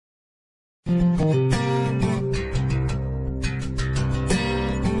So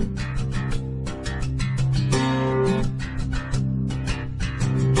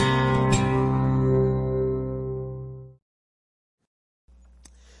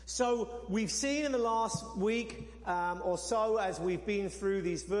we've seen in the last week or so, as we've been through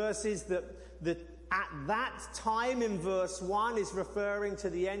these verses, that at that time in verse 1 is referring to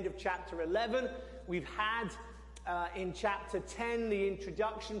the end of chapter 11. We've had in chapter 10 the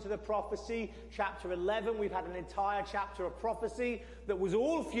introduction to the prophecy. Chapter 11 we've had an entire chapter of prophecy that was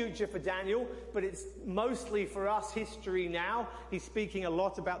all future for Daniel, but it's mostly for us history now. He's speaking a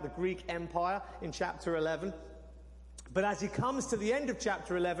lot about the Greek Empire in chapter 11. But as he comes to the end of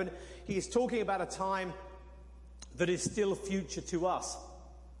chapter 11, he is talking about a time that is still future to us.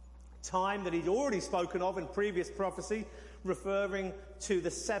 Time that he'd already spoken of in previous prophecy, referring to the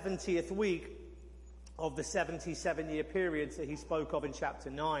 70th week of the 77-year periods that he spoke of in chapter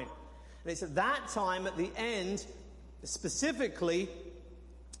 9. And it's at that time, at the end, specifically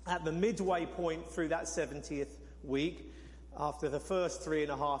at the midway point through that 70th week, after the first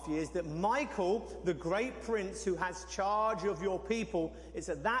 3.5 years, that Michael, the great prince who has charge of your people, it's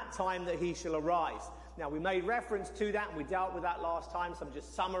at that time that he shall arise. Now, we made reference to that, and we dealt with that last time, so I'm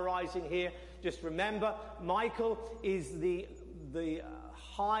just summarizing here. Just remember, Michael is the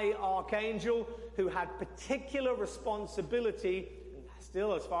high archangel who had particular responsibility, and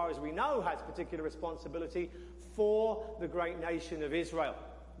still, as far as we know, has particular responsibility for the great nation of Israel.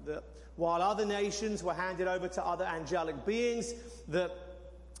 That while other nations were handed over to other angelic beings, that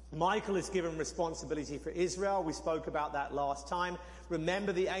Michael is given responsibility for Israel. We spoke about that last time.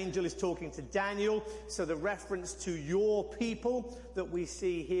 Remember, the angel is talking to Daniel, so the reference to your people that we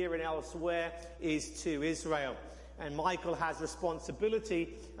see here and elsewhere is to Israel. And Michael has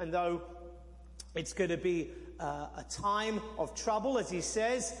responsibility, and though it's going to be a time of trouble, as he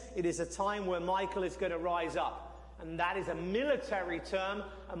says, it is a time where Michael is going to rise up. And that is a military term,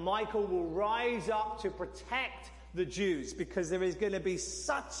 and Michael will rise up to protect the Jews, because there is going to be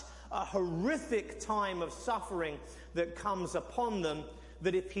such a horrific time of suffering that comes upon them,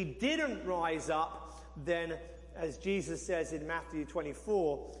 that if he didn't rise up, then, as Jesus says in Matthew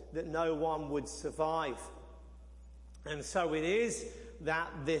 24, that no one would survive. And so it is that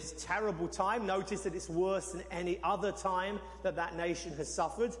this terrible time, notice that it's worse than any other time that nation has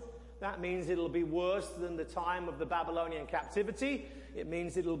suffered. That means it'll be worse than the time of the Babylonian captivity. It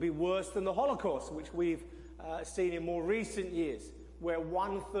means it'll be worse than the Holocaust, which we've seen in more recent years, where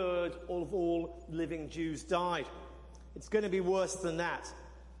 1/3 of all living Jews died. It's going to be worse than that.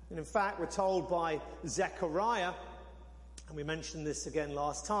 And in fact, we're told by Zechariah, and we mentioned this again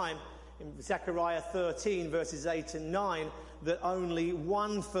last time, in Zechariah 13, verses 8 and 9, that only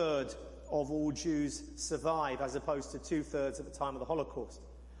 1/3 of all Jews survive, as opposed to 2/3 at the time of the Holocaust.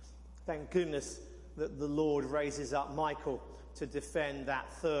 Thank goodness that the Lord raises up Michael to defend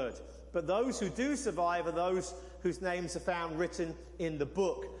that third. But those who do survive are those whose names are found written in the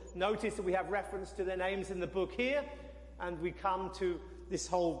book. Notice that we have reference to their names in the book here, and we come to this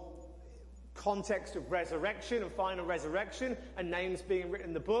whole context of resurrection and final resurrection and names being written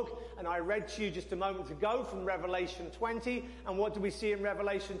in the book. And I read to you just a moment ago from Revelation 20. And what do we see in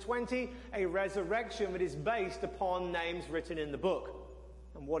Revelation 20? A resurrection that is based upon names written in the book.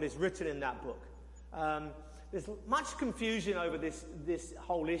 And what is written in that book. There's much confusion over this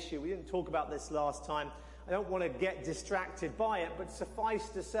whole issue. We didn't talk about this last time. I don't want to get distracted by it, but suffice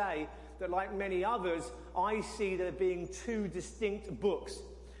to say that, like many others, I see there being two distinct books.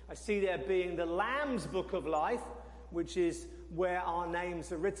 I see there being the Lamb's Book of Life, which is where our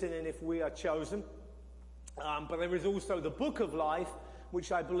names are written in if we are chosen. But there is also the Book of Life,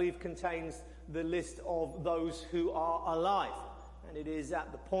 which I believe contains the list of those who are alive. And it is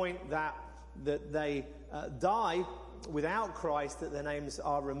at the point that they die without Christ that their names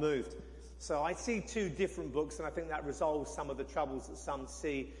are removed. So I see two different books, and I think that resolves some of the troubles that some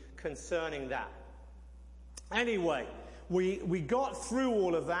see concerning that. Anyway, we got through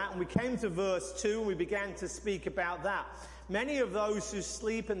all of that, and we came to verse 2, and we began to speak about that. Many of those who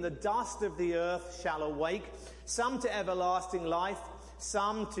sleep in the dust of the earth shall awake, some to everlasting life,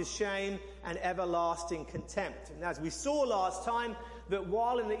 some to shame and everlasting contempt. And as we saw last time, that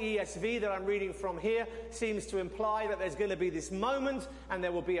while in the ESV that I'm reading from here seems to imply that there's going to be this moment and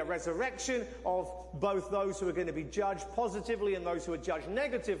there will be a resurrection of both those who are going to be judged positively and those who are judged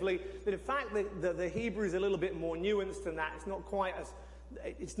negatively, that in fact the Hebrew is a little bit more nuanced than that.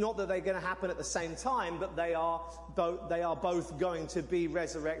 It's not that they're going to happen at the same time, but they are both going to be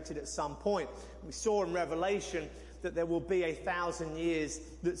resurrected at some point. We saw in Revelation that there will be 1,000 years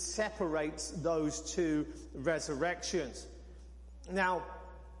that separates those two resurrections. Now,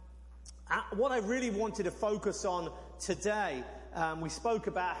 What I really wanted to focus on today, we spoke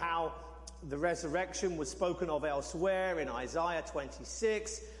about how the resurrection was spoken of elsewhere in Isaiah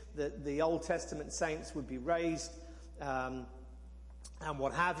 26, that the Old Testament saints would be raised, and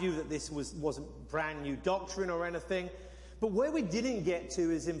what have you, that this wasn't brand new doctrine or anything. But where we didn't get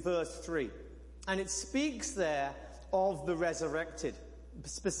to is in verse 3. And it speaks there of the resurrected,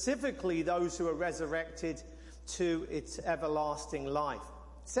 specifically those who are resurrected to its everlasting life.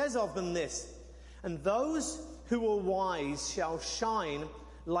 It says of them this, "And those who are wise shall shine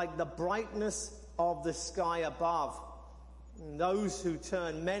like the brightness of the sky above, and those who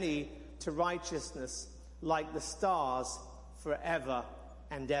turn many to righteousness like the stars forever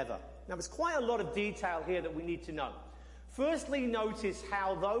and ever." Now, there's quite a lot of detail here that we need to know. Firstly, notice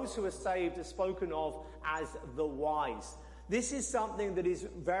how those who are saved are spoken of as the wise. This is something that is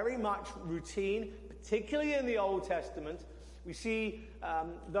very much routine, particularly in the Old Testament. We see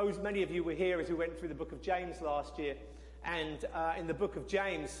many of you were here as we went through the book of James last year. And in the book of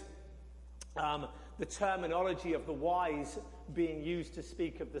James, the terminology of the wise being used to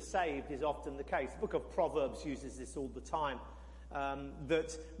speak of the saved is often the case. The book of Proverbs uses this all the time.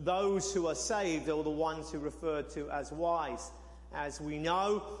 That those who are saved are the ones who are referred to as wise. As we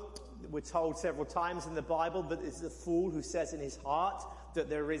know, we're told several times in the Bible that it's the fool who says in his heart that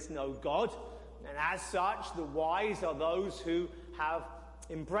there is no God. And as such, the wise are those who have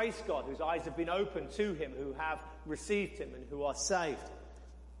embraced God, whose eyes have been opened to him, who have received him and who are saved.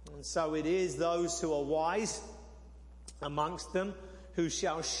 And so it is those who are wise amongst them who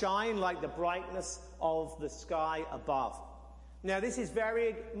shall shine like the brightness of the sky above. Now, this is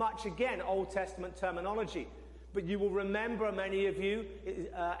very much, again, Old Testament terminology. But you will remember, many of you,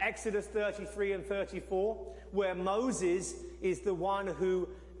 Exodus 33 and 34, where Moses is the one who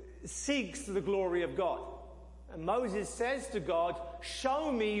seeks the glory of God. And Moses says to God,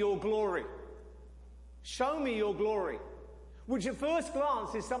 "Show me your glory. Show me your glory." Which at first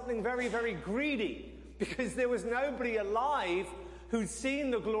glance is something very, very greedy, because there was nobody alive who'd seen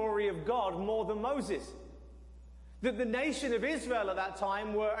the glory of God more than Moses. That the nation of Israel at that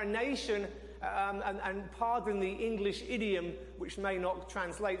time were a nation, and pardon the English idiom, which may not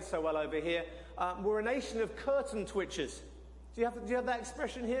translate so well over here, were a nation of curtain twitchers. Do you have that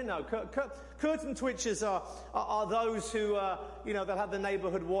expression here? No. Curtain twitchers are those who, they'll have the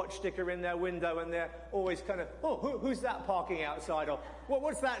neighborhood watch sticker in their window and they're always kind of, who's that parking outside? Or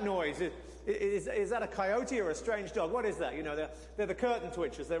what's that noise? Is that a coyote or a strange dog? What is that? They're the curtain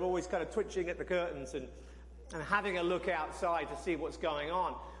twitchers. They're always kind of twitching at the curtains and having a look outside to see what's going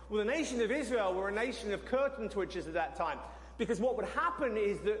on. Well, the nation of Israel were a nation of curtain twitchers at that time, because what would happen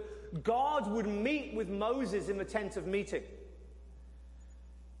is that God would meet with Moses in the tent of meeting.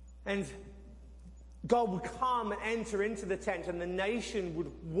 And God would come and enter into the tent, and the nation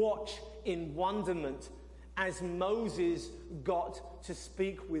would watch in wonderment as Moses got to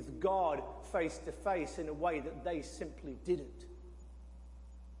speak with God face to face in a way that they simply didn't.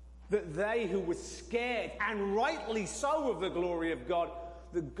 That they who were scared, and rightly so, of the glory of God,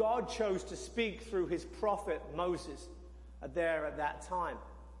 that God chose to speak through his prophet Moses there at that time.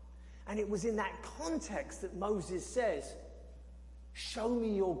 And it was in that context that Moses says, "Show me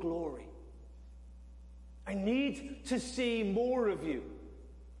your glory. I need to see more of you."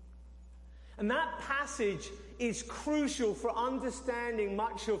 And that passage is crucial for understanding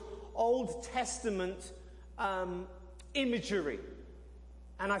much of Old Testament imagery.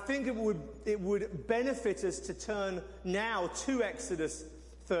 And I think it would benefit us to turn now to Exodus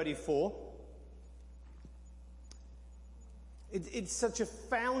 34. It's such a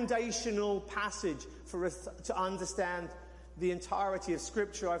foundational passage for us to understand the entirety of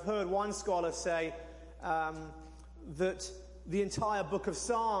Scripture. I've heard one scholar say that the entire book of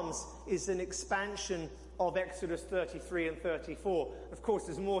Psalms is an expansion of Exodus 33 and 34. Of course,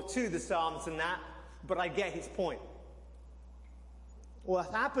 there's more to the Psalms than that, but I get his point.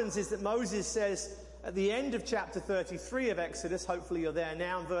 What happens is that Moses says at the end of chapter 33 of Exodus, hopefully you're there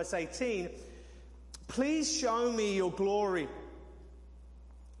now, in verse 18, "Please show me your glory."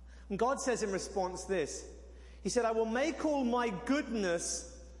 And God says in response this. He said, "I will make all my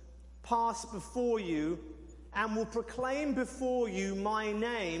goodness pass before you and will proclaim before you my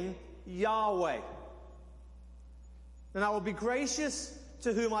name, Yahweh. And I will be gracious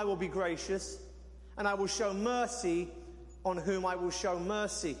to whom I will be gracious, and I will show mercy on whom I will show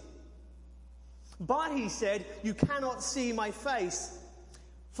mercy. But," he said, "you cannot see my face,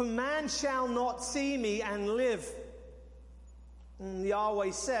 for man shall not see me and live." And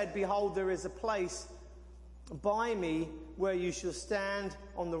Yahweh said, "Behold, there is a place by me where you shall stand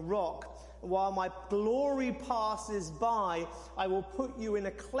on the rock while my glory passes by, I will put you in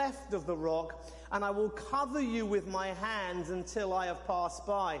a cleft of the rock, and I will cover you with my hands until I have passed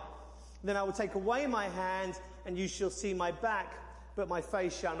by. Then I will take away my hands, and you shall see my back, but my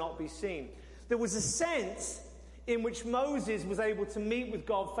face shall not be seen. There was a sense in which Moses was able to meet with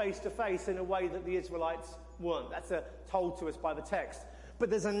God face to face in a way that the Israelites weren't. That's told to us by the text. But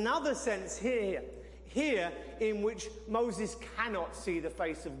there's another sense here in which Moses cannot see the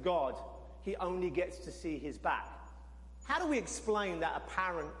face of God. He only gets to see his back. How do we explain that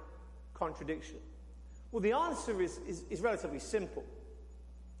apparent contradiction? Well, the answer is relatively simple.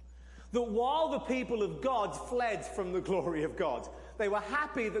 That while the people of God fled from the glory of God, they were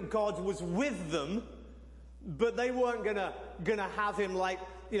happy that God was with them, but they weren't gonna have him like,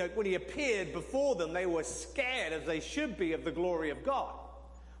 when he appeared before them, they were scared, as they should be, of the glory of God.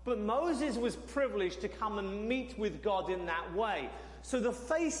 But Moses was privileged to come and meet with God in that way. So the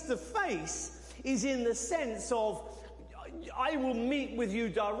face-to-face is in the sense of, I will meet with you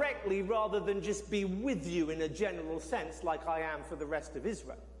directly rather than just be with you in a general sense like I am for the rest of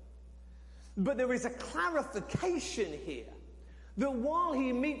Israel. But there is a clarification here that while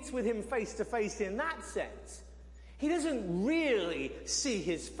he meets with him face-to-face in that sense, he doesn't really see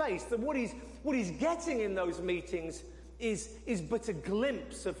his face. That what he's getting in those meetings is but a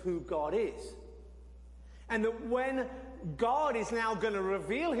glimpse of who God is. And that when God is now going to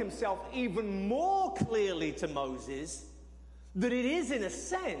reveal himself even more clearly to Moses, that it is, in a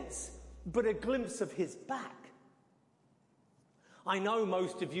sense, but a glimpse of his back. I know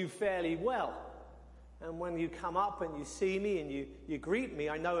most of you fairly well. And when you come up and you see me and you greet me,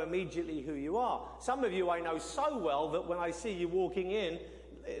 I know immediately who you are. Some of you I know so well that when I see you walking in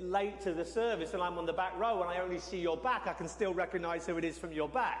late to the service and I'm on the back row and I only see your back, I can still recognize who it is from your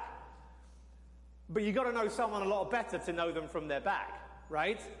back. But you've got to know someone a lot better to know them from their back,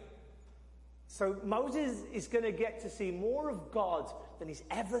 right? So Moses is going to get to see more of God than he's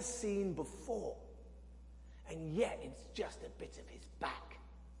ever seen before. And yet it's just a bit of his back.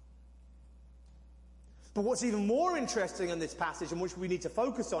 But what's even more interesting in this passage, and which we need to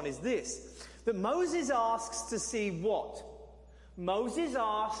focus on, is this. That Moses asks to see what? Moses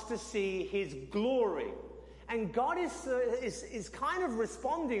asks to see his glory. And God is kind of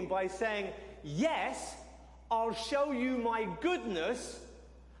responding by saying, yes, I'll show you my goodness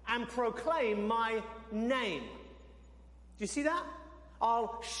and proclaim my name. Do you see that?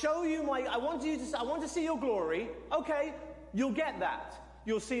 I'll show you I want to see your glory. Okay, you'll get that.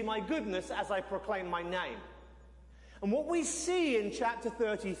 You'll see my goodness as I proclaim my name. And what we see in chapter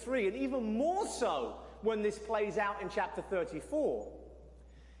 33, and even more so when this plays out in chapter 34,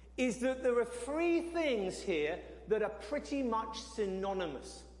 is that there are three things here that are pretty much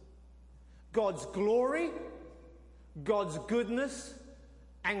synonymous. God's glory, God's goodness,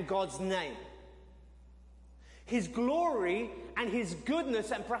 and God's name. His glory and his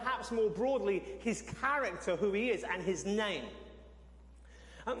goodness, and perhaps more broadly, his character, who he is, and his name.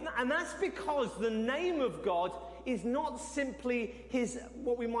 And that's because the name of God is not simply his,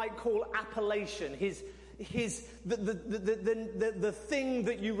 what we might call appellation, the thing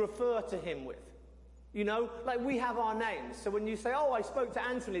that you refer to him with. Like we have our names. So when you say, oh, I spoke to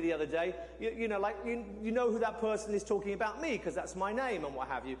Anthony the other day, you know who that person is talking about me because that's my name and what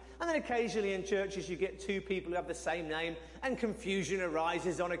have you. And then occasionally in churches you get two people who have the same name and confusion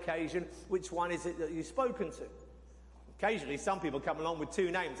arises on occasion. Which one is it that you've spoken to? Occasionally some people come along with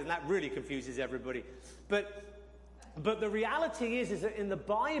two names and that really confuses everybody. But the reality is that in the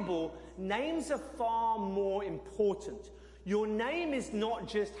Bible, names are far more important. Your name is not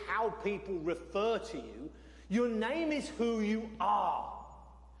just how people refer to you. Your name is who you are.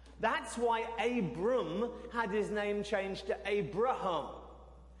 That's why Abram had his name changed to Abraham.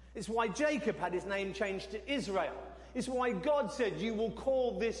 It's why Jacob had his name changed to Israel. It's why God said, you will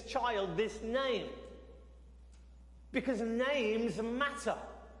call this child this name. Because names matter.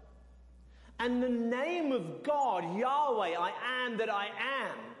 And the name of God, Yahweh, I am that I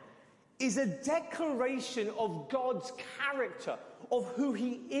am, is a declaration of God's character, of who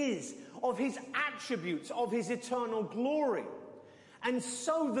he is, of his attributes, of his eternal glory. And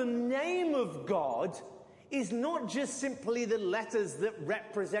so the name of God is not just simply the letters that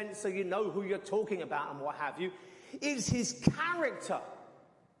represent so you know who you're talking about and what have you. It's his character.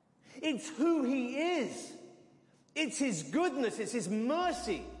 It's who he is. It's his goodness. It's his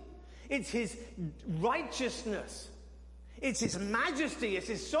mercy. It's his righteousness. It's his majesty. It's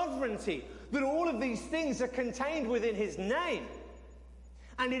his sovereignty. That all of these things are contained within his name.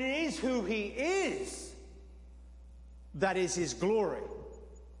 And it is who he is that is his glory.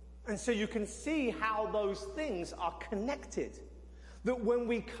 And so you can see how those things are connected. That when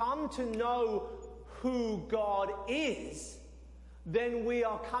we come to know who God is, then we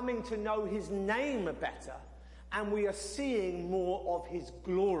are coming to know his name better, and we are seeing more of his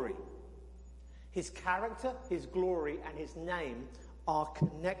glory. His character, his glory, and his name are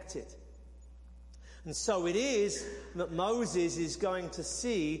connected. And so it is that Moses is going to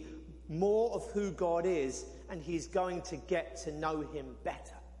see more of who God is, and he's going to get to know him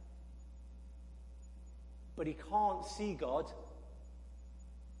better. But he can't see God.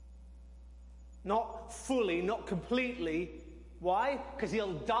 Not fully, not completely. Why? Because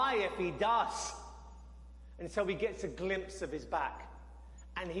he'll die if he does. And so he gets a glimpse of his back.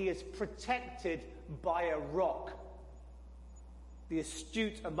 And he is protected by a rock. The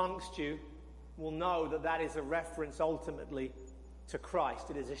astute amongst you will know that that is a reference ultimately to Christ.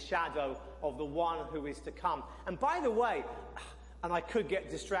 It is a shadow of the one who is to come. And by the way, and I could get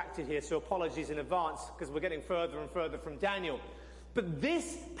distracted here, so apologies in advance, because we're getting further and further from Daniel. But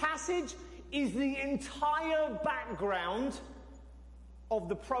this passage is the entire background of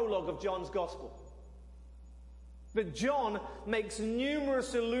the prologue of John's Gospel. That John makes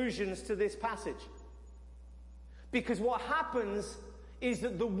numerous allusions to this passage. Because what happens is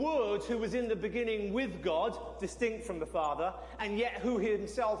that the Word, who was in the beginning with God, distinct from the Father, and yet who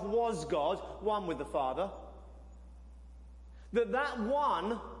himself was God, one with the Father, that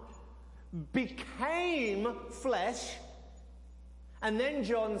one became flesh. And then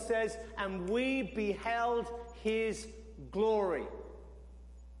John says, and we beheld his glory.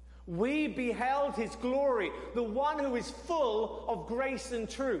 We beheld his glory, the one who is full of grace and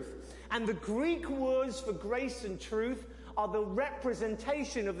truth. And the Greek words for grace and truth are the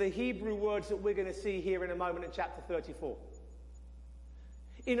representation of the Hebrew words that we're going to see here in a moment in chapter 34.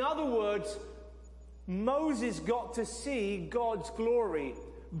 In other words, Moses got to see God's glory,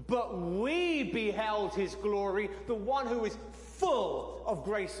 but we beheld his glory, the one who is full of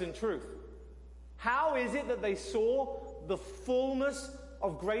grace and truth. How is it that they saw the fullness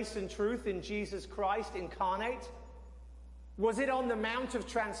of grace and truth in Jesus Christ incarnate? Was it on the Mount of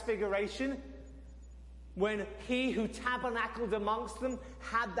Transfiguration, when he who tabernacled amongst them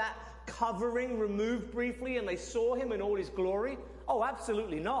had that covering removed briefly and they saw him in all his glory? Oh,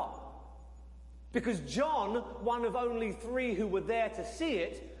 absolutely not. Because John, one of only 3 who were there to see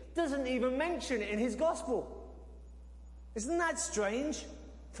it, doesn't even mention it in his gospel. Isn't that strange?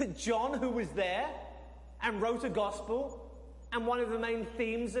 That John, who was there and wrote a gospel, and one of the main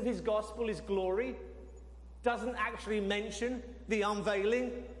themes of his gospel is glory, doesn't actually mention the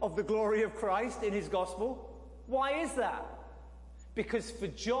unveiling of the glory of Christ in his gospel. Why is that? Because for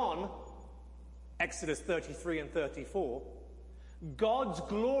John, Exodus 33 and 34, God's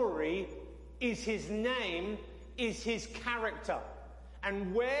glory is his name, is his character.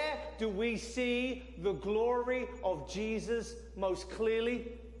 And where do we see the glory of Jesus most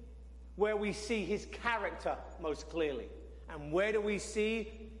clearly? Where we see his character most clearly. And where do we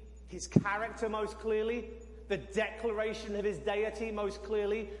see his character most clearly? The declaration of his deity most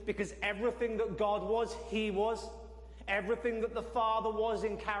clearly. Because everything that God was, he was. Everything that the Father was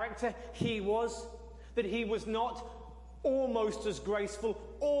in character, he was. That he was not almost as graceful,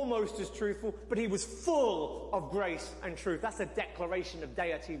 almost as truthful, but he was full of grace and truth. That's a declaration of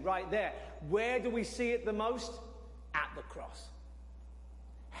deity right there. Where do we see it the most? At the cross.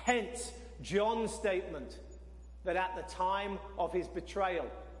 Hence, John's statement that at the time of his betrayal,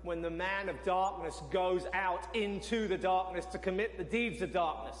 when the man of darkness goes out into the darkness to commit the deeds of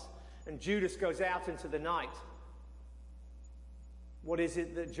darkness, and Judas goes out into the night, what is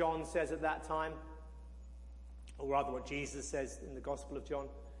it that John says at that time? Or rather what Jesus says in the Gospel of John.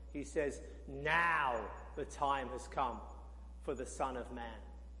 He says, now the time has come for the Son of Man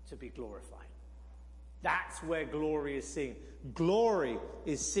to be glorified. That's where glory is seen. Glory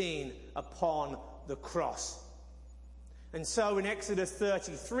is seen upon the cross. And so in Exodus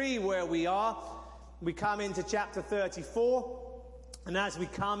 33, where we are, we come into chapter 34. And as we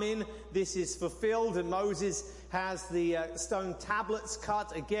come in, this is fulfilled, and Moses has the stone tablets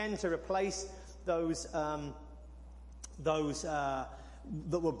cut again to replace those that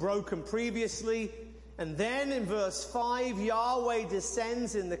were broken previously. And then in verse 5, Yahweh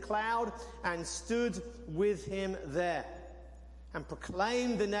descends in the cloud and stood with him there and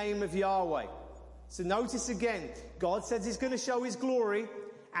proclaimed the name of Yahweh. So notice again, God says he's going to show his glory,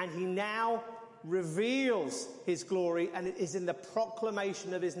 and he now reveals his glory, and it is in the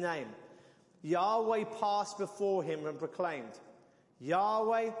proclamation of his name. Yahweh passed before him and proclaimed,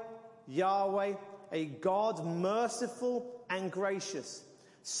 Yahweh, Yahweh, a God merciful and gracious,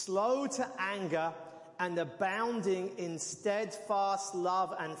 slow to anger and abounding in steadfast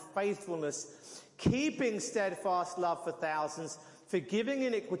love and faithfulness, keeping steadfast love for thousands, forgiving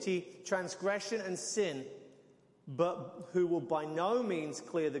iniquity, transgression, and sin, but who will by no means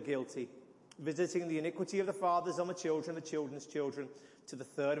clear the guilty, visiting the iniquity of the fathers on the children's children, to the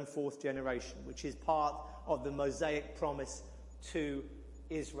third and fourth generation, which is part of the Mosaic promise to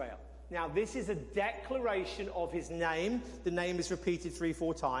Israel. Now, this is a declaration of his name. The name is repeated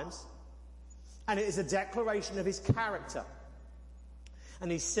 3-4 times. And it is a declaration of his character.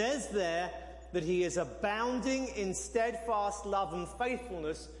 And he says there that he is abounding in steadfast love and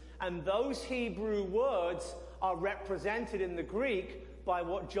faithfulness. And those Hebrew words are represented in the Greek by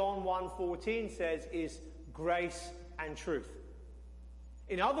what John 1:14 says is grace and truth.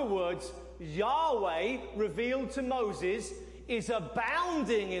 In other words, Yahweh revealed to Moses is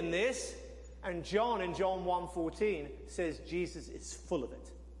abounding in this, and John in John 1:14 says Jesus is full of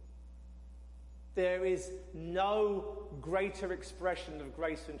it. There is no greater expression of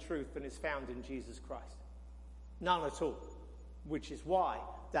grace and truth than is found in Jesus Christ. None at all. Which is why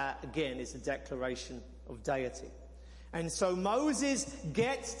that, again, is a declaration of deity. And so Moses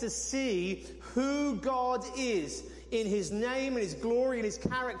gets to see who God is in his name and his glory and his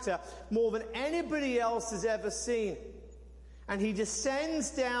character more than anybody else has ever seen. And he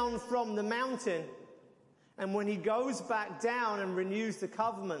descends down from the mountain, and when he goes back down and renews the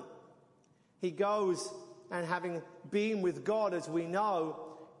covenant, he goes, and having been with God, as we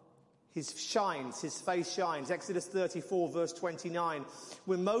know, his face shines. Exodus 34 verse 29.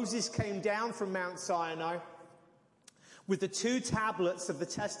 When Moses came down from Mount Sinai with the 2 tablets of the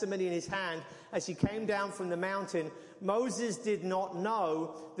testimony in his hand, as he came down from the mountain, Moses did not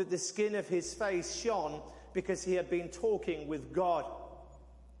know that the skin of his face shone, because he had been talking with God.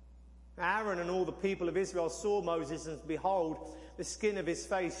 Aaron and all the people of Israel saw Moses, and behold, the skin of his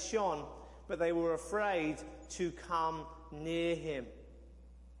face shone, but they were afraid to come near him.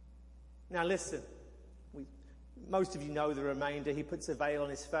 Now listen, most of you know the remainder. He puts a veil on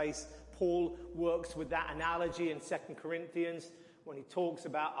his face. Paul works with that analogy in 2 Corinthians when he talks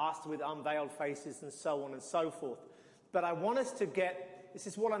about us with unveiled faces and so on and so forth. But I want us to this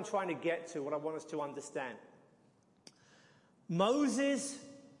is what I'm trying to get to, what I want us to understand. Moses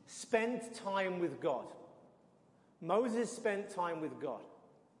spent time with God. Moses spent time with God.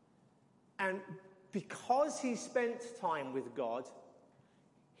 And because he spent time with God,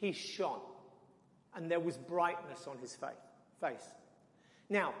 he shone. And there was brightness on his face.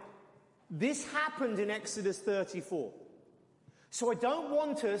 Now, this happened in Exodus 34. So I don't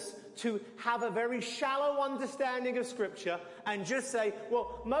want us to have a very shallow understanding of Scripture and just say,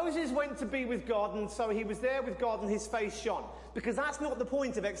 well, Moses went to be with God, and so he was there with God and his face shone. Because that's not the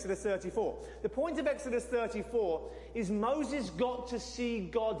point of Exodus 34. The point of Exodus 34 is Moses got to see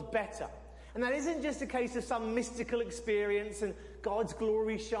God better. And that isn't just a case of some mystical experience and God's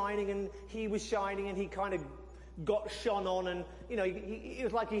glory shining and he was shining and he kind of got shone on, and it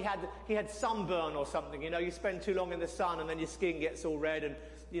was like he had sunburn or something. You spend too long in the sun and then your skin gets all red, and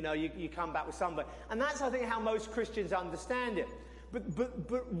you come back with sunburn. And that's, I think, how most Christians understand it.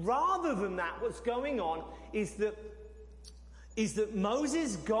 But rather than that, what's going on is that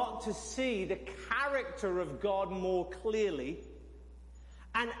Moses got to see the character of God more clearly,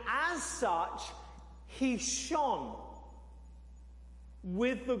 and as such he shone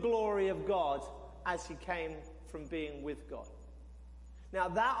with the glory of God as he came from being with God. Now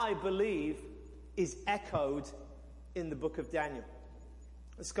that, I believe, is echoed in the book of Daniel.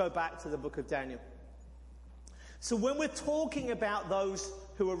 Let's go back to the book of Daniel. So when we're talking about those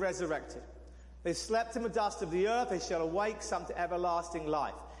who are resurrected, they've slept in the dust of the earth, they shall awake, some to everlasting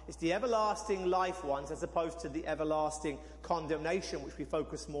life. It's the everlasting life ones as opposed to the everlasting condemnation, which we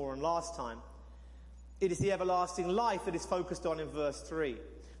focused more on last time. It is the everlasting life that is focused on in verse 3.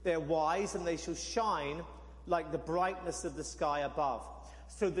 They're wise and they shall shine like the brightness of the sky above.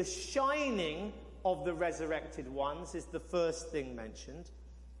 So the shining of the resurrected ones is the first thing mentioned.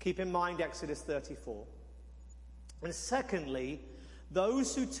 Keep in mind Exodus 34. And secondly,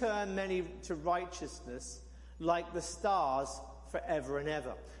 those who turn many to righteousness like the stars forever and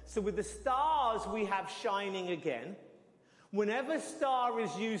ever. So with the stars we have shining again. Whenever star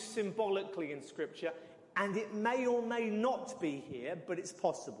is used symbolically in Scripture, and it may or may not be here, but it's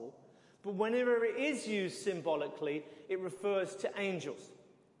possible. But whenever it is used symbolically, it refers to angels.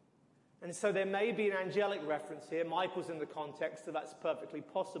 And so there may be an angelic reference here. Michael's in the context, so that's perfectly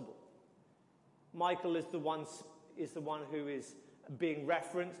possible. Michael is the one who is being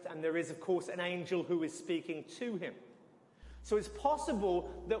referenced, and there is, of course, an angel who is speaking to him. So it's possible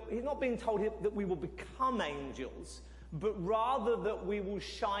that he's not being told that we will become angels, but rather that we will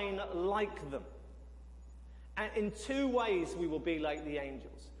shine like them. And in two ways we will be like the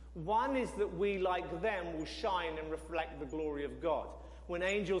angels. One is that we, like them, will shine and reflect the glory of God. When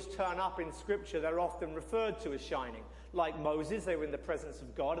angels turn up in Scripture, they're often referred to as shining. Like Moses, they were in the presence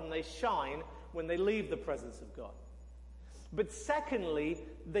of God, and they shine when they leave the presence of God. But secondly,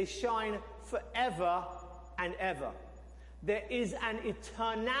 they shine forever and ever. There is an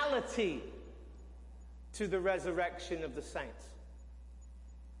eternality to the resurrection of the saints.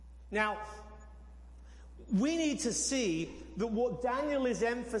 Now, we need to see that what Daniel is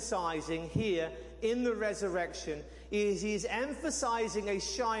emphasizing here in the resurrection is he's emphasizing a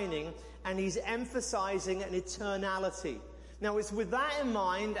shining and he's emphasizing an eternality. Now, it's with that in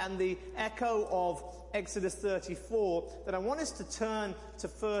mind and the echo of Exodus 34 that I want us to turn to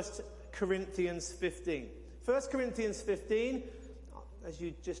 1 Corinthians 15. 1 Corinthians 15, as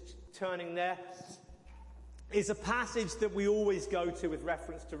you're just turning there, is a passage that we always go to with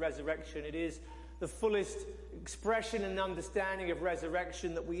reference to resurrection. It is the fullest expression and understanding of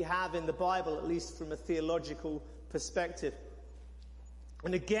resurrection that we have in the Bible, at least from a theological perspective.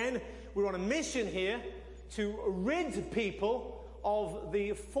 And again, we're on a mission here to rid people of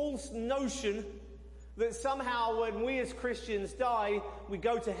the false notion that somehow when we as Christians die, we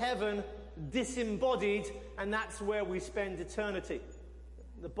go to heaven disembodied, and that's where we spend eternity.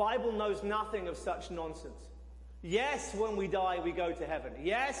 The Bible knows nothing of such nonsense. Yes, when we die, we go to heaven.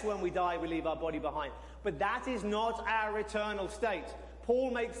 Yes, when we die, we leave our body behind. But that is not our eternal state.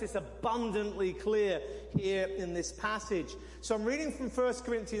 Paul makes this abundantly clear here in this passage. So I'm reading from 1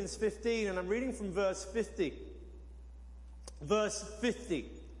 Corinthians 15, and I'm reading from verse 50. Verse 50.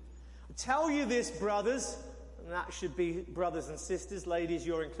 I tell you this, brothers, and that should be brothers and sisters. Ladies,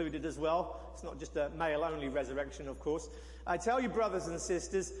 you're included as well. It's not just a male-only resurrection, of course. I tell you, brothers and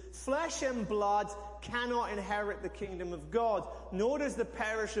sisters, flesh and blood cannot inherit the kingdom of God, nor does the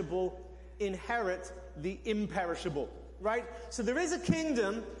perishable inherit the imperishable. Right? So there is a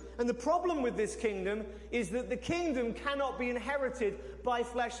kingdom, and the problem with this kingdom is that the kingdom cannot be inherited by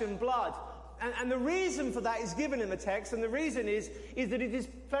flesh and blood. And the reason for that is given in the text, and the reason is that it is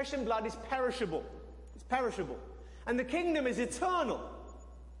flesh and blood is perishable. It's perishable. And the kingdom is eternal.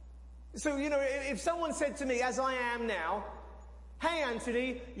 So, if someone said to me, as I am now, hey,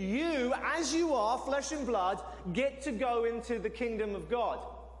 Anthony, you, as you are, flesh and blood, get to go into the kingdom of God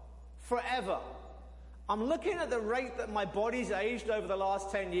forever. I'm looking at the rate that my body's aged over the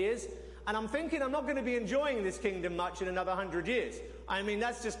last 10 years, and I'm thinking I'm not going to be enjoying this kingdom much in another 100 years. I mean,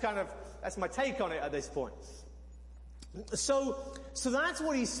 that's just that's my take on it at this point. So that's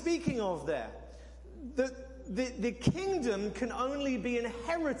what he's speaking of there. The kingdom can only be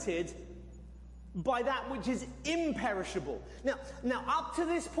inherited by that which is imperishable. Now, up to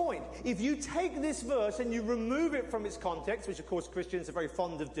this point, if you take this verse and you remove it from its context, which of course Christians are very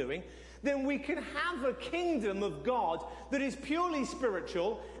fond of doing, then we can have a kingdom of God that is purely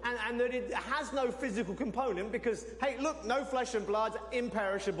spiritual and that it has no physical component because, hey, look, no flesh and blood,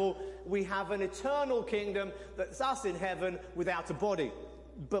 imperishable. We have an eternal kingdom that's us in heaven without a body.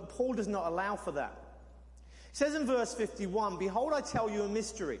 But Paul does not allow for that. It says in verse 51, behold, I tell you a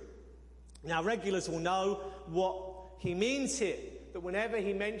mystery. Now, regulars will know what he means here. That whenever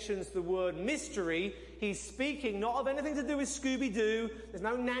he mentions the word mystery, he's speaking not of anything to do with Scooby-Doo. There's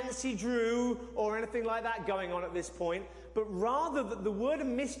no Nancy Drew or anything like that going on at this point. But rather that the word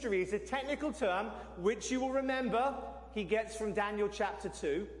mystery is a technical term, which you will remember he gets from Daniel chapter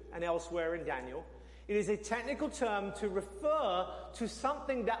 2 and elsewhere in Daniel. It is a technical term to refer to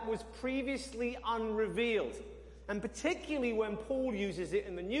something that was previously unrevealed. And particularly when Paul uses it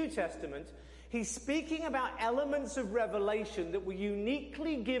in the New Testament, he's speaking about elements of revelation that were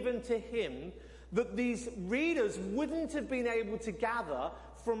uniquely given to him that these readers wouldn't have been able to gather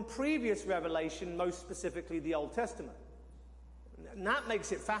from previous revelation, most specifically the Old Testament. And that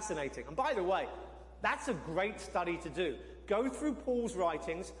makes it fascinating. And by the way, that's a great study to do. Go through Paul's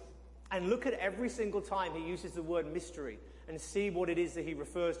writings and look at every single time he uses the word mystery and see what it is that he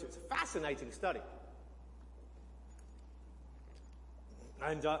refers to. It's a fascinating study.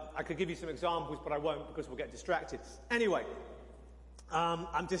 And I could give you some examples, but I won't because we'll get distracted. Anyway,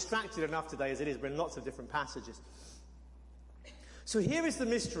 I'm distracted enough today as it is. We're in lots of different passages. So here is the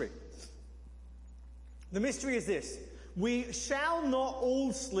mystery. The mystery is this. We shall not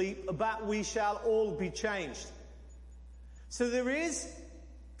all sleep, but we shall all be changed. So there is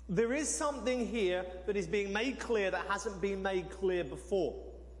something here that is being made clear that hasn't been made clear before.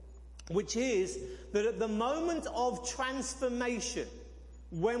 Which is that at the moment of transformation,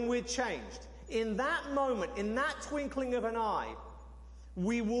 when we're changed, in that moment, in that twinkling of an eye,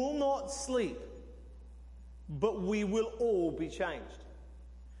 we will not sleep, but we will all be changed.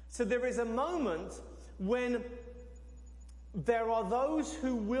 So there is a moment when there are those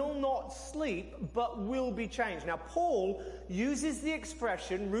who will not sleep but will be changed. Now, Paul uses the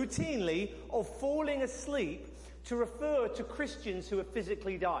expression routinely of falling asleep to refer to Christians who have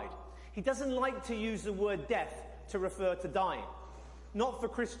physically died. He doesn't like to use the word death to refer to dying. Not for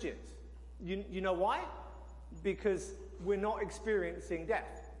Christians. You know why? Because we're not experiencing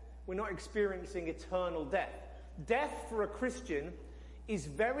death. We're not experiencing eternal death. Death for a Christian is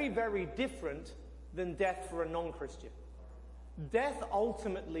very, very different than death for a non-Christian. Death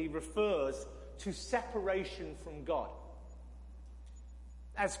ultimately refers to separation from God.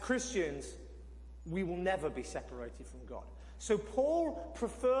 As Christians, we will never be separated from God. So Paul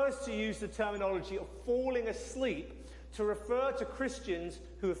prefers to use the terminology of falling asleep to refer to Christians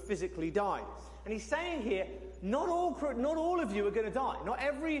who have physically died. And he's saying here, not all of you are going to die. Not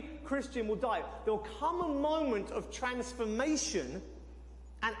every Christian will die. There will come a moment of transformation,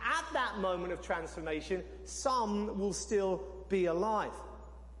 and at that moment of transformation, some will still be alive.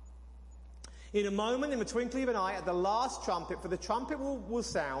 In a moment, in the twinkling of an eye, at the last trumpet, for the trumpet will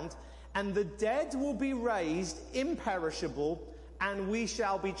sound, and the dead will be raised imperishable, and we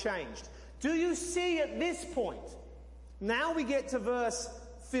shall be changed. Do you see at this point? Now we get to verse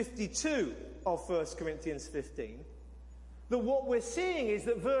 52 of 1 Corinthians 15. That what we're seeing is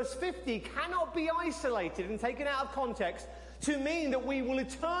that verse 50 cannot be isolated and taken out of context to mean that we will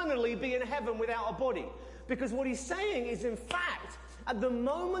eternally be in heaven without a body. Because what he's saying is, in fact, at the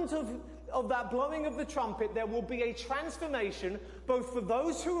moment of that blowing of the trumpet, there will be a transformation both for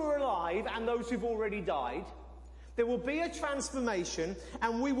those who are alive and those who've already died. There will be a transformation,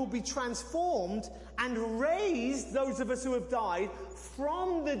 and we will be transformed and raised, those of us who have died,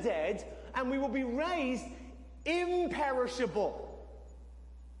 from the dead, and we will be raised imperishable.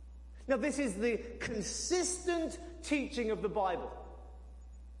 Now, this is the consistent teaching of the Bible,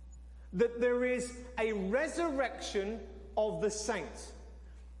 that there is a resurrection of the saints.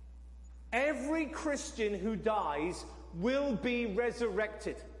 Every Christian who dies will be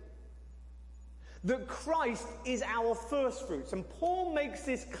resurrected. That Christ is our first fruits. And Paul makes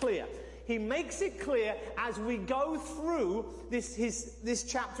this clear. He makes it clear as we go through this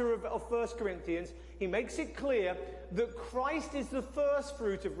chapter of 1 Corinthians. He makes it clear that Christ is the first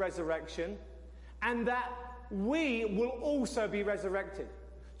fruit of resurrection, and that we will also be resurrected.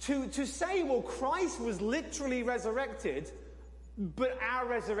 To say, well, Christ was literally resurrected, but our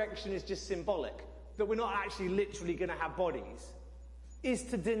resurrection is just symbolic, that we're not actually literally going to have bodies, is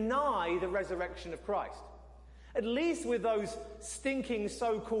to deny the resurrection of Christ. At least with those stinking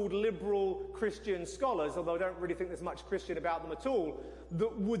so-called liberal Christian scholars, although I don't really think there's much Christian about them at all,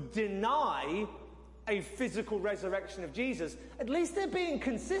 that would deny a physical resurrection of Jesus. At least they're being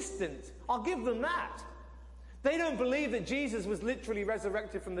consistent. I'll give them that. They don't believe that Jesus was literally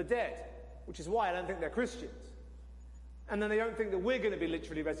resurrected from the dead, which is why I don't think they're Christians. And then they don't think that we're going to be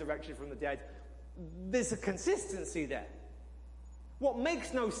literally resurrected from the dead. There's a consistency there. What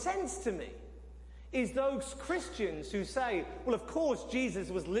makes no sense to me is those Christians who say, well, of course Jesus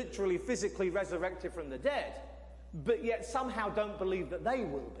was literally physically resurrected from the dead, but yet somehow don't believe that they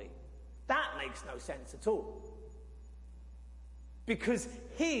will be. That makes no sense at all. Because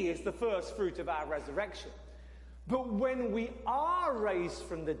he is the first fruit of our resurrection. But when we are raised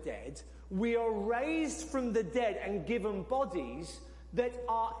from the dead, we are raised from the dead and given bodies that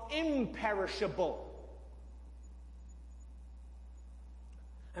are imperishable.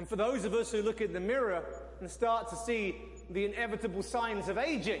 And for those of us who look in the mirror and start to see the inevitable signs of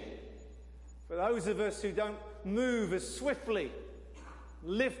aging, for those of us who don't move as swiftly,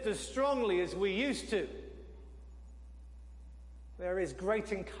 lift as strongly as we used to, there is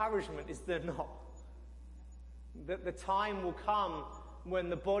great encouragement, is there not? That the time will come when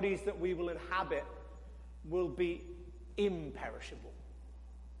the bodies that we will inhabit will be imperishable.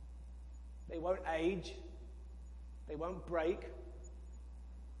 They won't age. They won't break.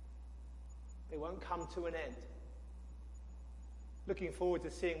 They won't come to an end. Looking forward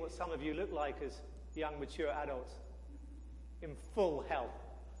to seeing what some of you look like as young, mature adults in full health.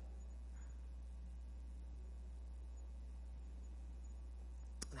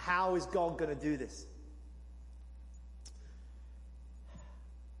 How is God going to do this?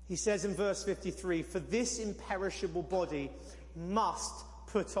 He says in verse 53, for this imperishable body must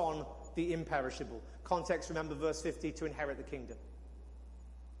put on the imperishable. Context, remember verse 50, to inherit the kingdom.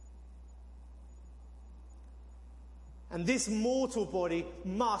 And this mortal body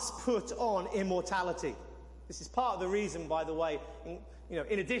must put on immortality. This is part of the reason, by the way,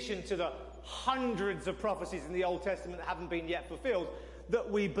 in addition to the hundreds of prophecies in the Old Testament that haven't been yet fulfilled, that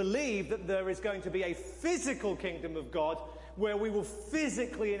we believe that there is going to be a physical kingdom of God where we will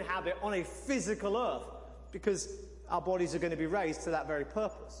physically inhabit on a physical earth. Because our bodies are going to be raised to that very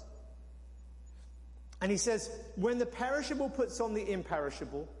purpose. And he says, when the perishable puts on the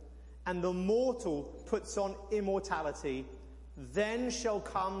imperishable, and the mortal puts on immortality, then shall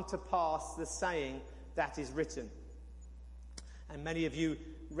come to pass the saying that is written. And many of you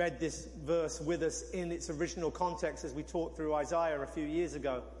read this verse with us in its original context as we talked through Isaiah a few years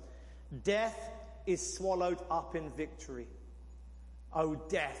ago. Death is swallowed up in victory. O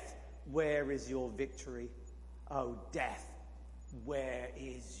death, where is your victory? O death, where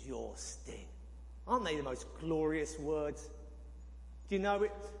is your sting? Aren't they the most glorious words? Do you know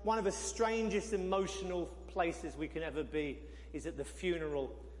it? One of the strangest emotional places we can ever be is at the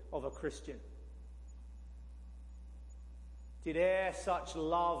funeral of a Christian. Did e'er such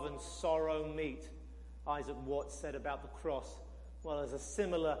love and sorrow meet? Isaac Watts said about the cross. Well, there's a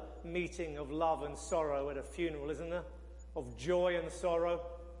similar meeting of love and sorrow at a funeral, isn't there? Of joy and sorrow,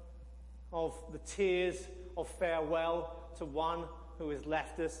 of the tears of farewell to one who has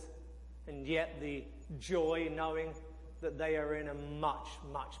left us, and yet the joy knowing that they are in a much,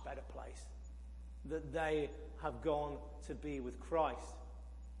 much better place, that they have gone to be with Christ.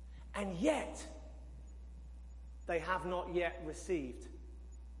 And yet, they have not yet received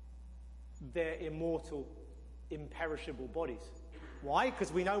their immortal, imperishable bodies. Why?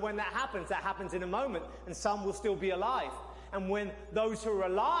 Because we know when that happens in a moment, and some will still be alive. And when those who are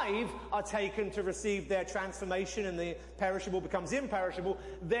alive are taken to receive their transformation and the perishable becomes imperishable,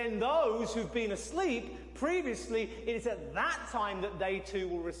 then those who've been asleep previously, it is at that time that they too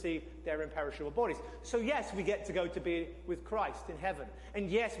will receive their imperishable bodies. So yes, we get to go to be with Christ in heaven. And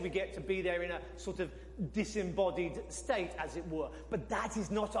yes, we get to be there in a sort of disembodied state, as it were. But that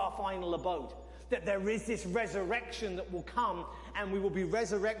is not our final abode. That there is this resurrection that will come, and we will be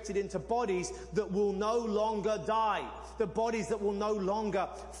resurrected into bodies that will no longer die. The bodies that will no longer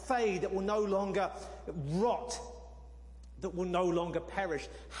fade, that will no longer rot, that will no longer perish.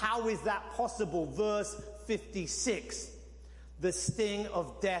 How is that possible? Verse 56. The sting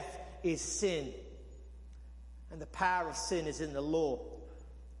of death is sin, and the power of sin is in the law.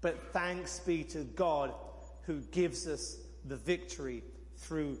 But thanks be to God who gives us the victory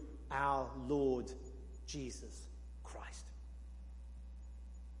through our Lord Jesus Christ.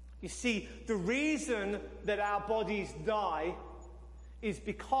 You see, the reason that our bodies die is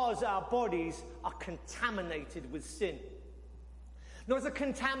because our bodies are contaminated with sin. Not as a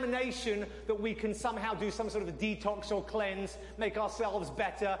contamination that we can somehow do some sort of a detox or cleanse, make ourselves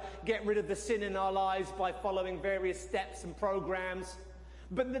better, get rid of the sin in our lives by following various steps and programs.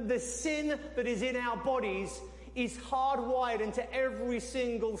 But the sin that is in our bodies is hardwired into every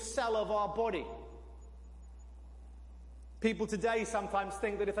single cell of our body. People today sometimes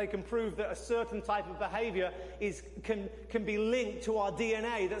think that if they can prove that a certain type of behavior can be linked to our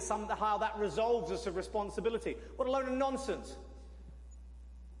DNA, that somehow that resolves us of responsibility. What a load of nonsense.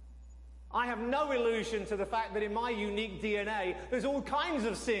 I have no illusion to the fact that in my unique DNA, there's all kinds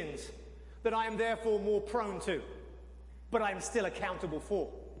of sins that I am therefore more prone to, but I'm still accountable for.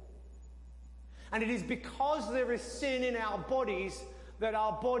 And it is because there is sin in our bodies that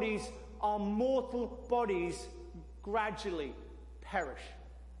our bodies, our mortal bodies, gradually perish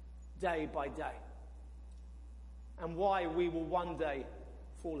day by day. And why we will one day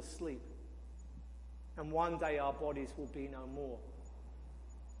fall asleep. And one day our bodies will be no more.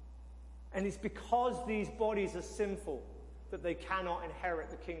 And it's because these bodies are sinful that they cannot inherit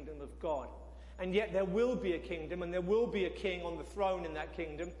the kingdom of God. And yet there will be a kingdom, and there will be a king on the throne in that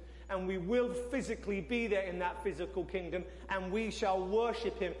kingdom. And we will physically be there in that physical kingdom, and we shall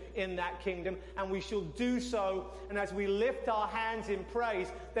worship him in that kingdom, and we shall do so. And as we lift our hands in praise,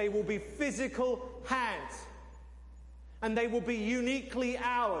 they will be physical hands, and they will be uniquely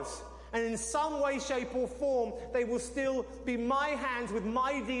ours. And in some way, shape or form, they will still be my hands with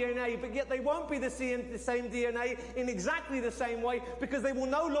my DNA, but yet they won't be the same DNA in exactly the same way, because they will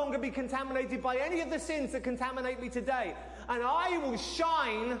no longer be contaminated by any of the sins that contaminate me today. And I will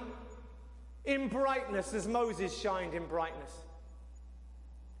shine in brightness as Moses shined in brightness.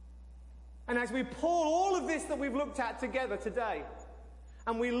 And as we pull all of this that we've looked at together today,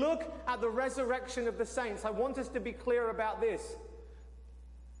 and we look at the resurrection of the saints, I want us to be clear about this.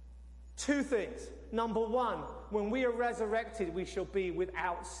 Two things. Number one, when we are resurrected, we shall be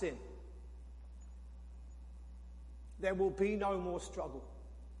without sin. There will be no more struggle.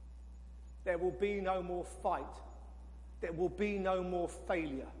 There will be no more fight. There will be no more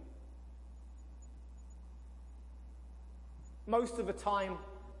failure. Most of the time,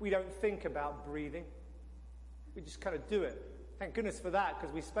 we don't think about breathing. We just kind of do it. Thank goodness for that,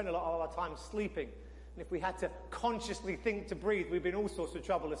 because we spend a lot of our time sleeping. And if we had to consciously think to breathe, we'd be in all sorts of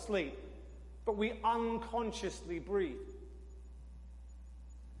trouble asleep. but we unconsciously breathe.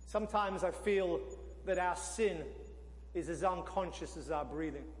 Sometimes I feel that our sin is as unconscious as our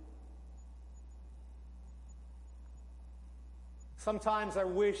breathing. Sometimes I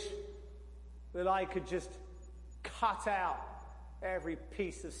wish that I could just cut out every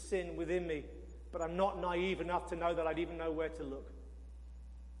piece of sin within me, but I'm not naive enough to know that I'd even know where to look.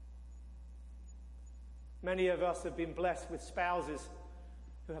 Many of us have been blessed with spouses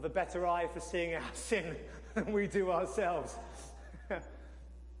who have a better eye for seeing our sin than we do ourselves.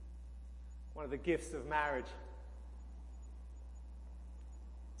 One of the gifts of marriage.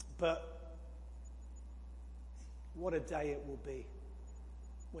 But what a day it will be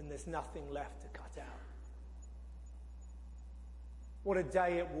when there's nothing left to cut out. What a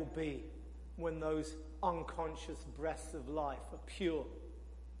day it will be when those unconscious breaths of life are pure.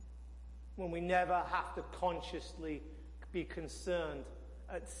 When we never have to consciously be concerned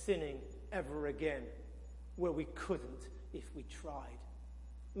at sinning ever again, where we couldn't if we tried,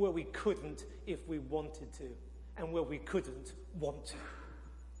 where we couldn't if we wanted to, and where we couldn't want to.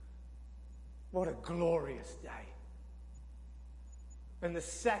 What a glorious day. And the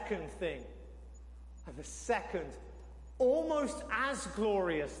second thing, and the second almost as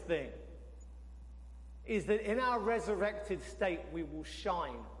glorious thing, is that in our resurrected state we will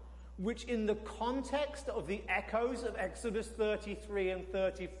shine, which in the context of the echoes of Exodus 33 and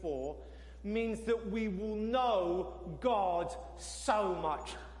 34 means that we will know God so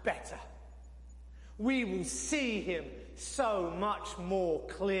much better. We will see him so much more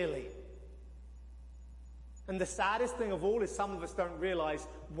clearly. And the saddest thing of all is some of us don't realize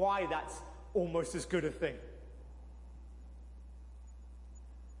why that's almost as good a thing.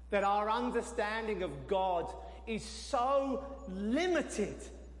 That our understanding of God is so limited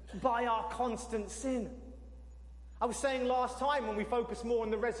by our constant sin. I was saying last time when we focused more on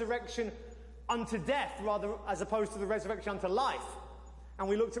the resurrection unto death rather as opposed to the resurrection unto life. And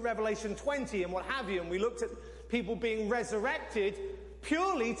we looked at Revelation 20 and what have you, and we looked at people being resurrected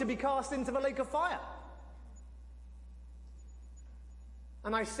purely to be cast into the lake of fire.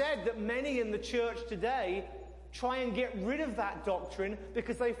 And I said that many in the church today try and get rid of that doctrine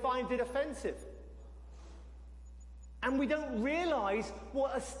because they find it offensive. And we don't realize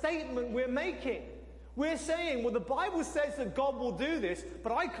what a statement we're making. We're saying, well, the Bible says that God will do this,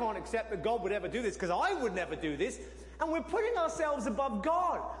 but I can't accept that God would ever do this because I would never do this. And we're putting ourselves above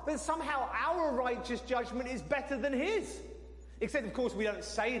God, that somehow our righteous judgment is better than his. Except, of course, we don't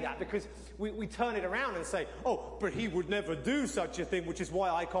say that because we turn it around and say, oh, but he would never do such a thing, which is why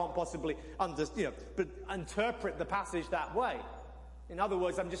I can't possibly interpret the passage that way. In other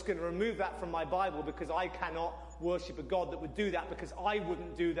words, I'm just going to remove that from my Bible because I cannot worship a God that would do that because I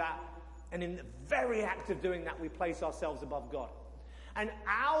wouldn't do that. And in the very act of doing that, we place ourselves above God. And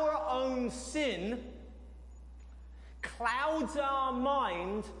our own sin clouds our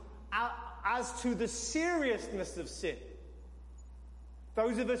mind as to the seriousness of sin.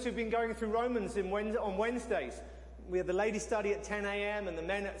 Those of us who've been going through Romans on Wednesdays, we have the ladies' study at 10 a.m. and the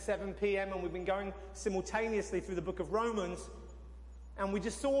men at 7 p.m. and we've been going simultaneously through the book of Romans. And we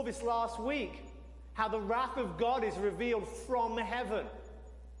just saw this last week, how the wrath of God is revealed from heaven.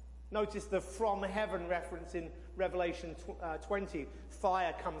 Notice the from heaven reference in Revelation 20.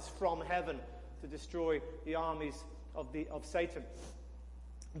 Fire comes from heaven to destroy the armies of Satan.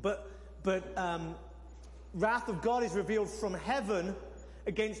 But wrath of God is revealed from heaven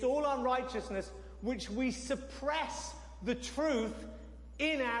against all unrighteousness, which we suppress the truth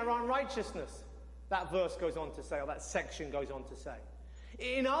in our unrighteousness. That verse goes on to say, or that section goes on to say.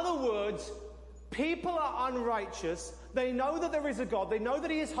 In other words, people are unrighteous. They know that there is a God. They know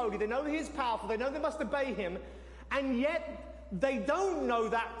that he is holy. They know that he is powerful. They know they must obey him. And yet they don't know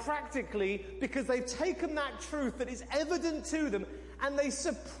that practically because they've taken that truth that is evident to them and they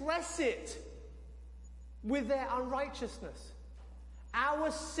suppress it with their unrighteousness.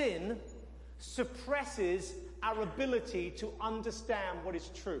 Our sin suppresses our ability to understand what is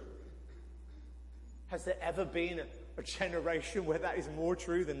true. Has there ever been a generation where that is more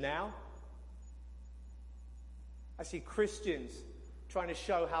true than now? I see Christians trying to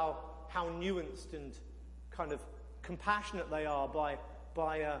show how nuanced and kind of compassionate they are by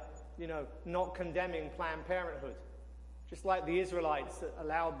not condemning Planned Parenthood. Just like the Israelites that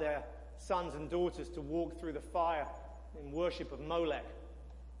allowed their sons and daughters to walk through the fire in worship of Molech.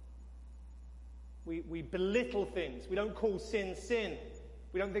 We belittle things. We don't call sin sin.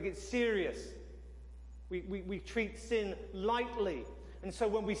 We don't think it's serious. We treat sin lightly. And so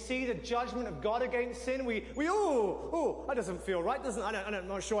when we see the judgment of God against sin, that doesn't feel right, doesn't it? I'm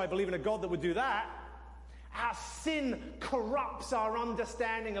not sure I believe in a God that would do that. Our sin corrupts our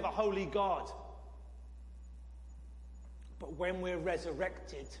understanding of a holy God. But when we're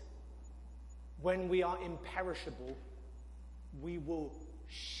resurrected, when we are imperishable, we will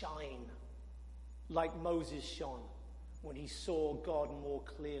shine like Moses shone when he saw God more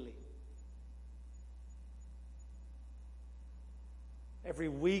clearly. Every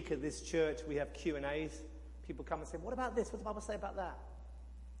week at this church we have Q&As. People come and say, what about this? What does the Bible say about that?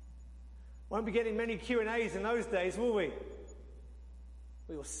 Won't be getting many Q&As in those days, will we?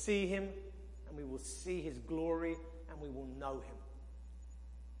 We will see him, and we will see his glory, and we will know him.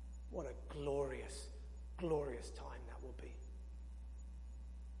 What a glorious, glorious time that will be.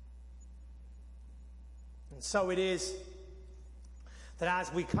 And so it is that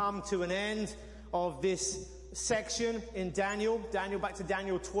as we come to an end of this section in Daniel, back to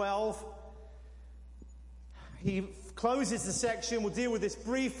Daniel 12, he closes the section. We'll deal with this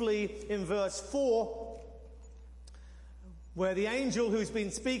briefly in verse 4, where the angel who's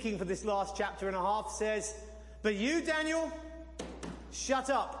been speaking for this last chapter and a half says, "But you, Daniel, shut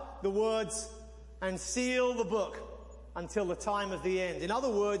up the words and seal the book until the time of the end." In other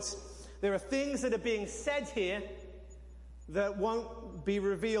words, there are things that are being said here that won't be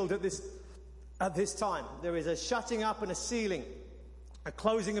revealed at this time. There is a shutting up and a sealing, a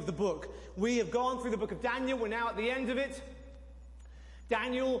closing of the book. We have gone through the book of Daniel. We're now at the end of it.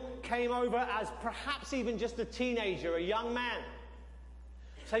 Daniel came over as perhaps even just a teenager, a young man,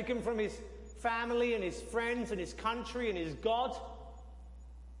 taken from his family and his friends and his country and his God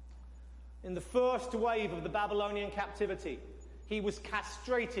in the first wave of the Babylonian captivity. He was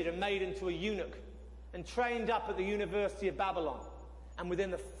castrated and made into a eunuch and trained up at the University of Babylon. And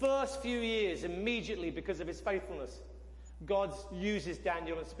within the first few years, immediately because of his faithfulness, God uses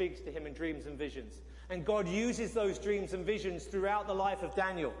Daniel and speaks to him in dreams and visions. And God uses those dreams and visions throughout the life of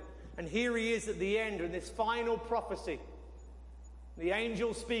Daniel. And here he is at the end in this final prophecy. The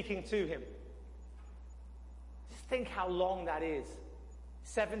angel speaking to him. Just think how long that is.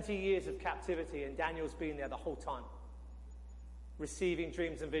 70 years of captivity, and Daniel's been there the whole time, receiving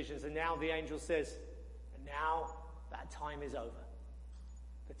dreams and visions. And now the angel says, and now that time is over.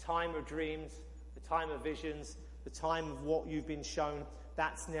 The time of dreams, the time of visions, the time of what you've been shown,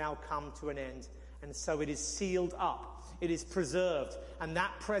 that's now come to an end. And so it is sealed up. It is preserved. And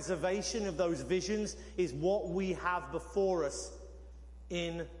that preservation of those visions is what we have before us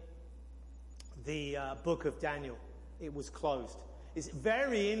in the book of Daniel. It was closed. It's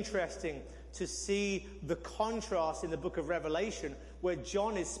very interesting to see the contrast in the book of Revelation, where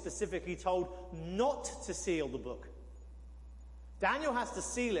John is specifically told not to seal the book. Daniel has to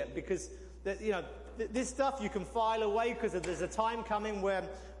seal it because, this stuff you can file away because there's a time coming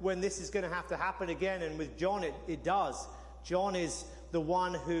when this is going to have to happen again. And with John, it does. John is the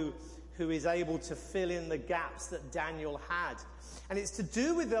one who is able to fill in the gaps that Daniel had. And it's to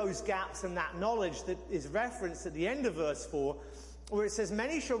do with those gaps and that knowledge that is referenced at the end of verse 4, where it says,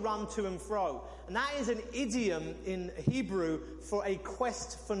 many shall run to and fro. And that is an idiom in Hebrew for a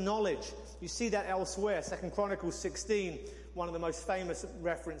quest for knowledge. You see that elsewhere. 2 Chronicles 16, one of the most famous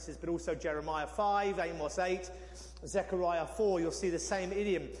references, but also Jeremiah 5, Amos 8, Zechariah 4. You'll see the same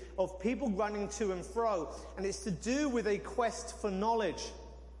idiom of people running to and fro. And it's to do with a quest for knowledge.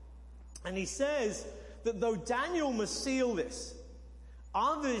 And he says that though Daniel must seal this,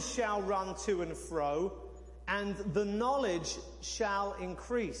 others shall run to and fro, and the knowledge shall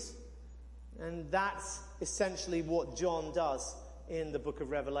increase. And that's essentially what John does in the book of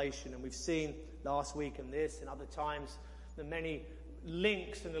Revelation. And we've seen last week and this and other times the many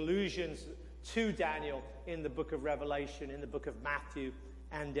links and allusions to Daniel in the book of Revelation, in the book of Matthew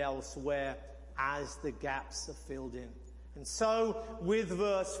and elsewhere as the gaps are filled in. And so with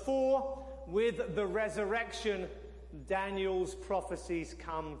verse 4, with the resurrection, Daniel's prophecies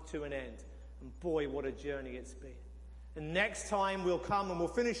come to an end. And boy, what a journey it's been. And next time we'll come and we'll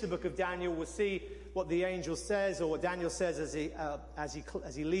finish the book of Daniel. We'll see what the angel says, or what Daniel says as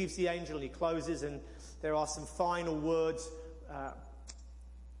he leaves the angel and he closes. And there are some final words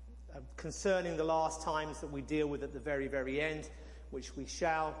concerning the last times that we deal with at the very, very end, which we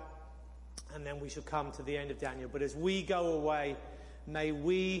shall. And then we shall come to the end of Daniel. But as we go away, may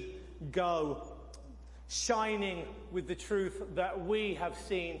we go shining with the truth that we have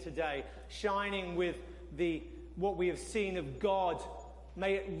seen today, shining with what we have seen of God.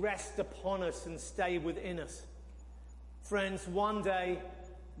 May it rest upon us and stay within us. Friends, one day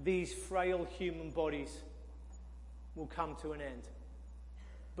these frail human bodies will come to an end.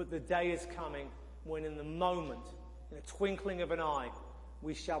 But the day is coming when in the moment, in a twinkling of an eye,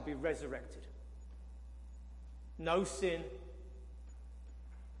 we shall be resurrected. No sin,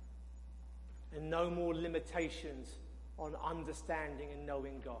 and no more limitations on understanding and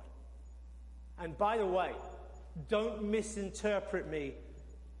knowing God. And by the way, don't misinterpret me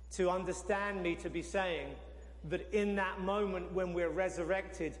to understand me to be saying that in that moment when we're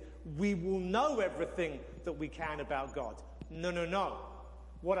resurrected, we will know everything that we can about God. No, no, no.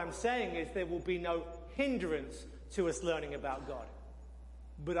 What I'm saying is there will be no hindrance to us learning about God.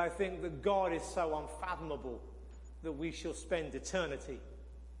 But I think that God is so unfathomable that we shall spend eternity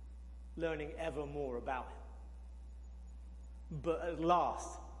learning ever more about him. But at last,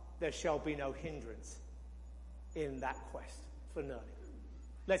 there shall be no hindrance in that quest for learning.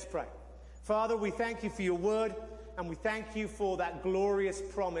 Let's pray. Father, we thank you for your word, and we thank you for that glorious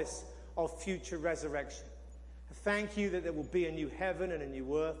promise of future resurrection. I thank you that there will be a new heaven and a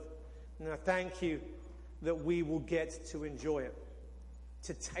new earth, and I thank you that we will get to enjoy it,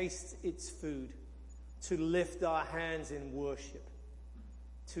 to taste its food, to lift our hands in worship,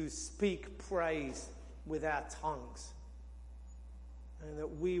 to speak praise with our tongues, and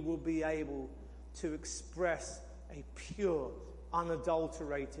that we will be able to express a pure,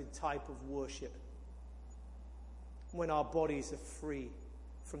 unadulterated type of worship when our bodies are free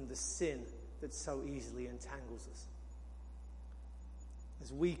from the sin that so easily entangles us.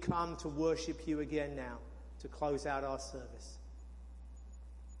 As we come to worship you again now, to close out our service,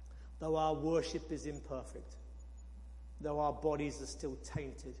 though our worship is imperfect, though our bodies are still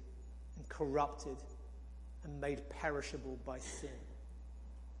tainted and corrupted and made perishable by sin,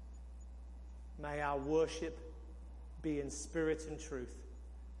 may our worship be in spirit and truth,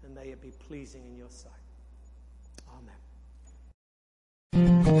 and may it be pleasing in your sight.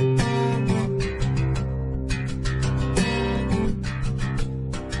 Amen.